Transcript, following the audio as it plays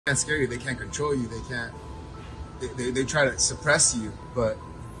can't scare you, they can't control you, they can't, they try to suppress you, but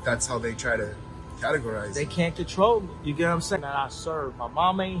that's how they try to categorize They you. can't control me. You get what I'm saying? That I serve. My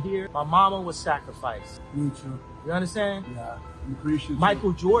mom ain't here. My mama was sacrificed. Me too. You understand? Yeah. I'm appreciative.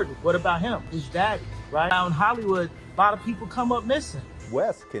 Michael Jordan, what about him? His daddy, right? Now in Hollywood, a lot of people come up missing.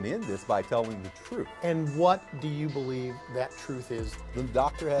 West can end this by telling the truth. And what do you believe that truth is? The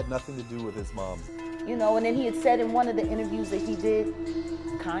doctor had nothing to do with his mom. You know, and then he had said in one of the interviews that he did,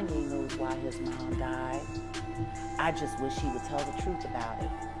 Kanye knows why his mom died. I just wish he would tell the truth about it.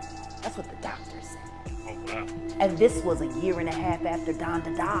 That's what the doctor said. Oh, wow. And this was a year and a half after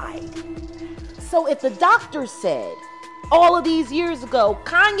Donda died. So if the doctor said all of these years ago,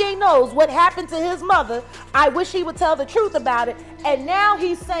 Kanye knows what happened to his mother, I wish he would tell the truth about it, and now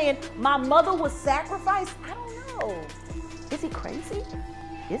he's saying my mother was sacrificed, I don't know. Is he crazy?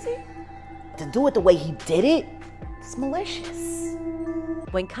 Is he? To do it the way he did it, it's malicious.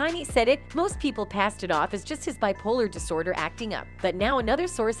 When Kanye said it, most people passed it off as just his bipolar disorder acting up. But now another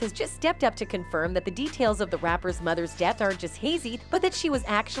source has just stepped up to confirm that the details of the rapper's mother's death aren't just hazy, but that she was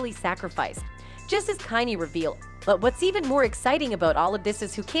actually sacrificed, just as Kanye revealed. But what's even more exciting about all of this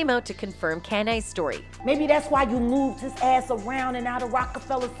is who came out to confirm Kanye's story. Maybe that's why you moved his ass around and out of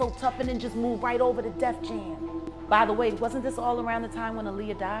Rockefeller so tough and then just moved right over to Def Jam. By the way, wasn't this all around the time when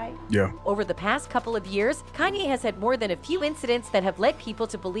Aaliyah died? Yeah. Over the past couple of years, Kanye has had more than a few incidents that have led people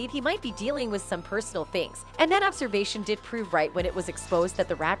to believe he might be dealing with some personal things. And that observation did prove right when it was exposed that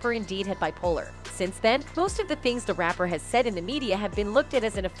the rapper indeed had bipolar. Since then, most of the things the rapper has said in the media have been looked at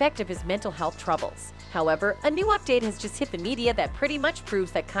as an effect of his mental health troubles. However, a new update has just hit the media that pretty much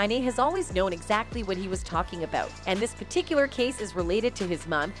proves that Kanye has always known exactly what he was talking about. And this particular case is related to his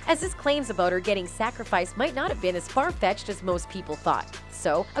mom, as his claims about her getting sacrificed might not have been as far-fetched as most people thought.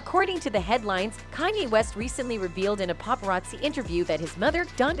 So, according to the headlines, Kanye West recently revealed in a paparazzi interview that his mother,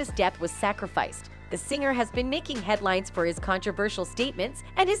 Donda's death, was sacrificed. The singer has been making headlines for his controversial statements,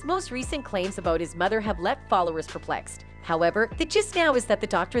 and his most recent claims about his mother have left followers perplexed. However, the gist now is that the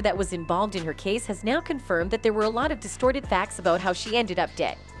doctor that was involved in her case has now confirmed that there were a lot of distorted facts about how she ended up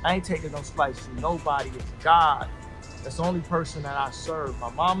dead. I ain't taking no slice from nobody. It's God. That's the only person that I serve.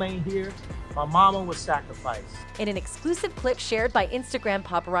 My mom ain't here. My mama was sacrificed. In an exclusive clip shared by Instagram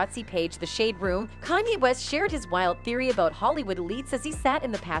paparazzi page The Shade Room, Kanye West shared his wild theory about Hollywood elites as he sat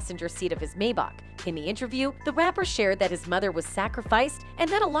in the passenger seat of his Maybach. In the interview, the rapper shared that his mother was sacrificed and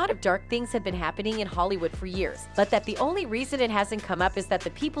that a lot of dark things had been happening in Hollywood for years, but that the only reason it hasn't come up is that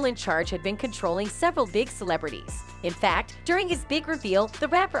the people in charge had been controlling several big celebrities. In fact, during his big reveal, the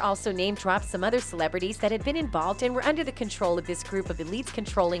rapper also name-dropped some other celebrities that had been involved and were under the control of this group of elites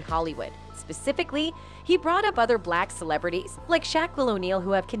controlling Hollywood. Specifically, he brought up other black celebrities, like Shaquille O'Neal,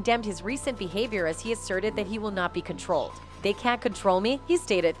 who have condemned his recent behavior as he asserted that he will not be controlled. They can't control me, he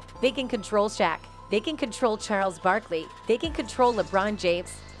stated. They can control Shaq. They can control Charles Barkley. They can control LeBron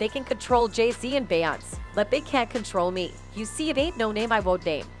James. They can control Jay-Z and Beyonce. But they can't control me. You see, it ain't no name I won't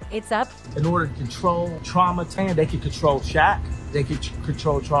name. It's up. In order to control trauma, they could control Shaq. They could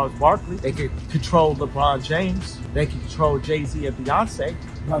control Charles Barkley. They could control LeBron James. They could control Jay-Z and Beyonce.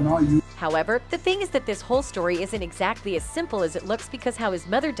 But not you. However, the thing is that this whole story isn't exactly as simple as it looks because how his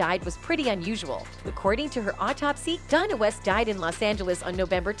mother died was pretty unusual. According to her autopsy, Kanye West died in Los Angeles on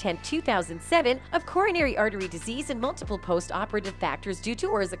November 10, 2007 of coronary artery disease and multiple post-operative factors due to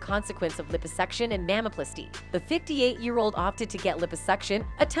or as a consequence of liposuction and mammoplasty. The 58-year-old opted to get liposuction,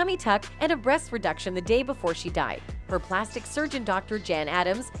 a tummy tuck, and a breast reduction the day before she died. Her plastic surgeon Dr. Jan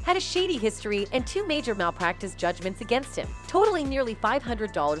Adams had a shady history and 2 major malpractice judgments against him, totaling nearly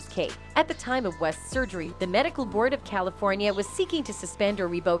 $500K. At the time of West's surgery, the Medical Board of California was seeking to suspend or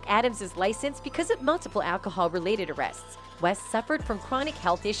revoke Adams' license because of multiple alcohol-related arrests. West suffered from chronic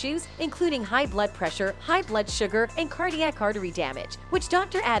health issues, including high blood pressure, high blood sugar, and cardiac artery damage, which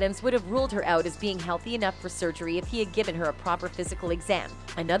Dr. Adams would have ruled her out as being healthy enough for surgery if he had given her a proper physical exam.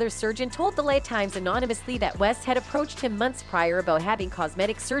 Another surgeon told the LA Times anonymously that West had approached him months prior about having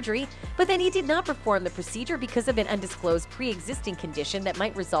cosmetic surgery, but then he did not perform the procedure because of an undisclosed pre-existing condition that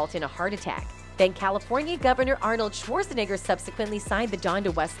might result in a heart attack. Then California Governor Arnold Schwarzenegger subsequently signed the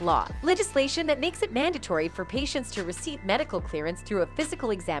Donda West law, legislation that makes it mandatory for patients to receive medical clearance through a physical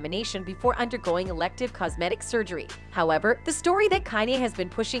examination before undergoing elective cosmetic surgery. However, the story that Kanye has been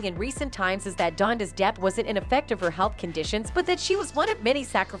pushing in recent times is that Donda's death wasn't an effect of her health conditions, but that she was one of many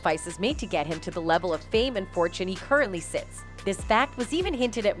sacrifices made to get him to the level of fame and fortune he currently sits. This fact was even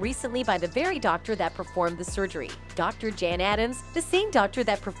hinted at recently by the very doctor that performed the surgery. Dr. Jan Adams, the same doctor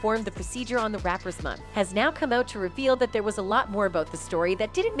that performed the procedure on the rapper's mom, has now come out to reveal that there was a lot more about the story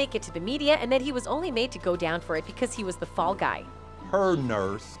that didn't make it to the media and that he was only made to go down for it because he was the fall guy. her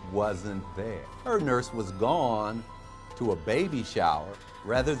nurse wasn't there. Her nurse was gone to a baby shower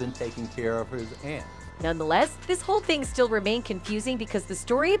rather than taking care of his aunt. Nonetheless, this whole thing still remained confusing because the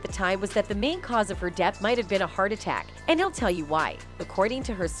story at the time was that the main cause of her death might have been a heart attack, and he'll tell you why. According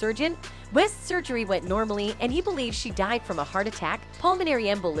to her surgeon, West's surgery went normally and he believes she died from a heart attack, pulmonary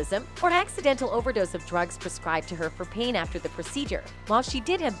embolism, or accidental overdose of drugs prescribed to her for pain after the procedure. While she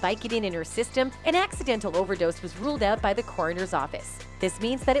did have Vicodin in her system, an accidental overdose was ruled out by the coroner's office. This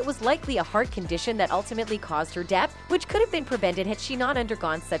means that it was likely a heart condition that ultimately caused her death, which could have been prevented had she not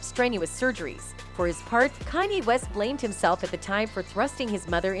undergone such strenuous surgeries. For his part, Kanye West blamed himself at the time for thrusting his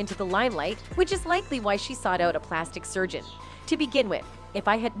mother into the limelight, which is likely why she sought out a plastic surgeon. To begin with, if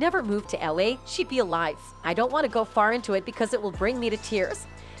I had never moved to LA, she'd be alive. I don't want to go far into it because it will bring me to tears,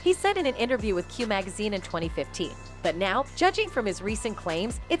 he said in an interview with Q Magazine in 2015. But now, judging from his recent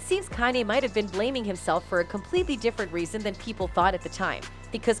claims, it seems Kanye might have been blaming himself for a completely different reason than people thought at the time.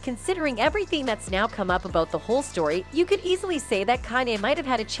 Because considering everything that's now come up about the whole story, you could easily say that Kanye might have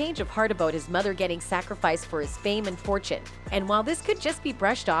had a change of heart about his mother getting sacrificed for his fame and fortune. And while this could just be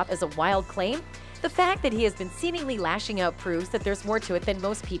brushed off as a wild claim, the fact that he has been seemingly lashing out proves that there's more to it than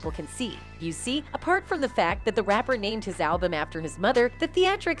most people can see. You see, apart from the fact that the rapper named his album after his mother, the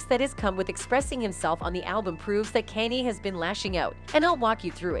theatrics that has come with expressing himself on the album proves that Kanye has been lashing out, and I'll walk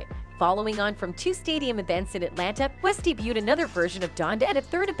you through it. Following on from 2 stadium events in Atlanta, West debuted another version of Donda at a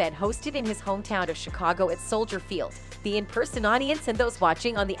 3rd event hosted in his hometown of Chicago at Soldier Field. The in-person audience and those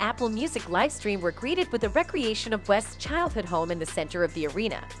watching on the Apple Music livestream were greeted with a recreation of West's childhood home in the center of the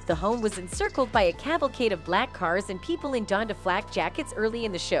arena. The home was encircled by a cavalcade of black cars and people in Donda flak jackets early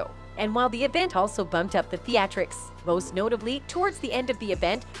in the show. And while the event also bumped up the theatrics, most notably, towards the end of the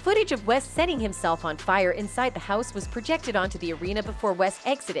event, footage of West setting himself on fire inside the house was projected onto the arena before West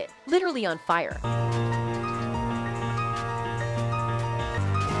exited, literally on fire.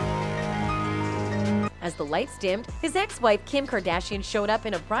 As the lights dimmed, his ex-wife Kim Kardashian showed up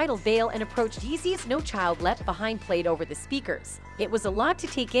in a bridal veil and approached Yeezy's No Child Left Behind played over the speakers. It was a lot to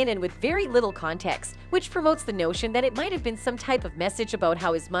take in and with very little context, which promotes the notion that it might have been some type of message about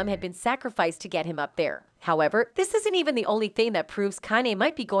how his mom had been sacrificed to get him up there. However, this isn't even the only thing that proves Kanye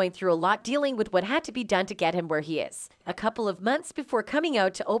might be going through a lot dealing with what had to be done to get him where he is. A couple of months before coming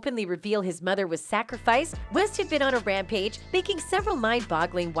out to openly reveal his mother was sacrificed, West had been on a rampage, making several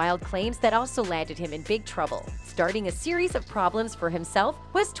mind-boggling wild claims that also landed him in big trouble. Starting a series of problems for himself,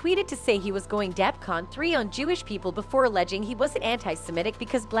 West tweeted to say he was going DEFCON 3 on Jewish people before alleging he wasn't anti-Semitic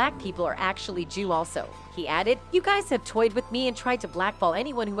because black people are actually Jew also. He added, "You guys have toyed with me and tried to blackball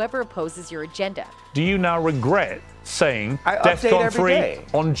anyone who ever opposes your agenda." Do you now regret saying I update DEFCON every 3 day.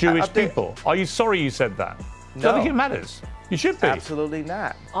 on Jewish I update- people? Are you sorry you said that? No. Don't think it matters. You should be. Absolutely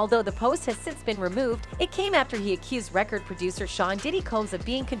not. Although the post has since been removed, it came after he accused record producer Sean Diddy Combs of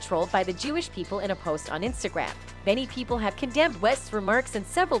being controlled by the Jewish people in a post on Instagram. Many people have condemned West's remarks and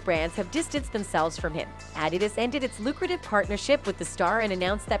several brands have distanced themselves from him. Adidas ended its lucrative partnership with the star and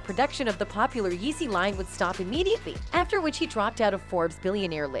announced that production of the popular Yeezy line would stop immediately, after which he dropped out of Forbes'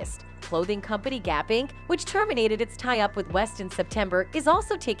 billionaire list. Clothing company Gap Inc., which terminated its tie-up with West in September, is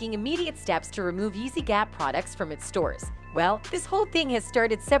also taking immediate steps to remove Yeezy Gap products from its stores. Well, this whole thing has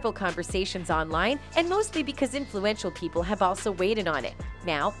started several conversations online, and mostly because influential people have also weighed in on it.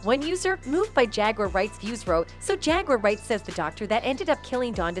 Now, one user, moved by Jaguar Wright's views, wrote, "So Jaguar Wright says the doctor that ended up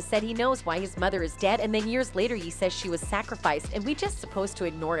killing Donda said he knows why his mother is dead, and then years later he says she was sacrificed, and we just supposed to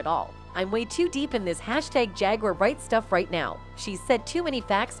ignore it all. I'm way too deep in this hashtag Jaguar Wright stuff right now. She's said too many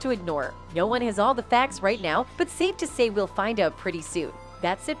facts to ignore. No one has all the facts right now, but safe to say we'll find out pretty soon."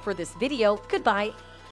 That's it for this video. Goodbye.